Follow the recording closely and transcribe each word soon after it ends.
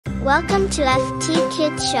Welcome to FT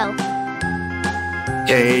Kids Show.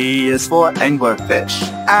 A is for anglerfish.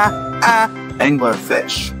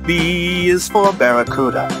 Anglerfish. B is for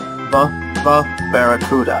barracuda.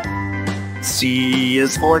 Barracuda. C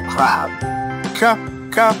is for crab.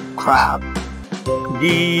 Crab.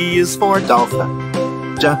 D is for dolphin.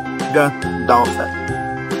 Dolphin.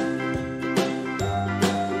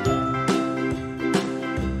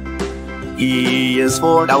 E is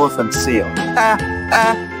for elephant seal.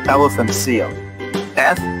 Elephant seal.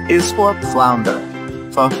 F is for flounder.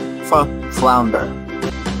 Flounder.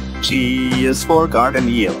 G is for garden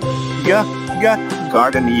eel.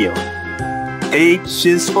 Garden eel. H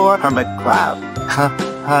is for hermit crab.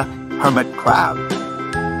 Hermit crab.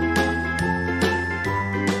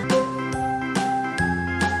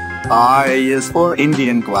 I is for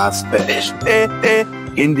Indian glassfish.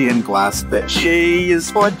 Indian glassfish. J is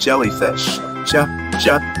for jellyfish.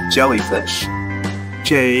 Jellyfish.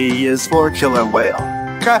 K is for killer whale.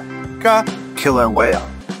 Killer whale.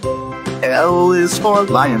 L is for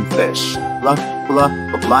lionfish.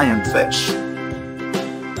 Lionfish.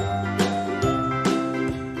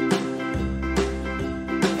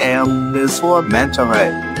 M is for Manta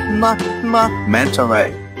Ray. Manta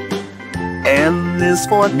Ray. N is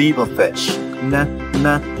for needlefish.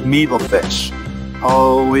 Needlefish.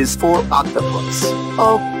 O is for octopus.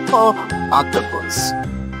 Octopus.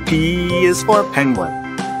 P is for penguin.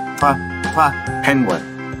 Penguin.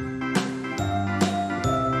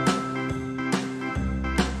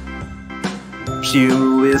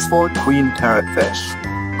 Q is for queen parrotfish.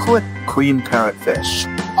 Queen parrotfish.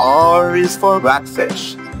 R is for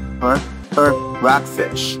ratfish.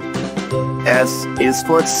 Ratfish. S is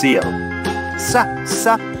for seal.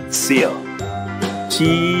 Seal.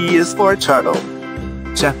 T is for turtle.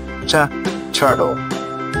 Turtle.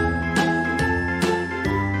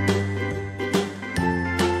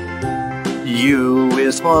 U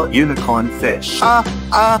is for unicorn fish.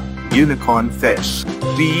 Unicorn fish.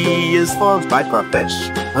 V is for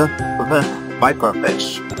viperfish.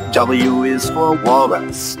 Viperfish. W is for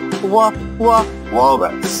walrus.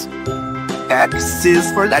 Walrus. X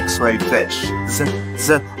is for X-ray fish.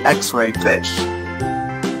 X-ray fish.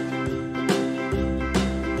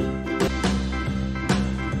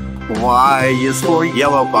 Y is for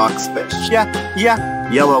yellow boxfish.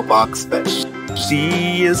 Yellow boxfish.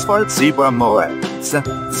 Z is for zebra moray.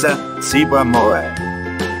 Zebra moray.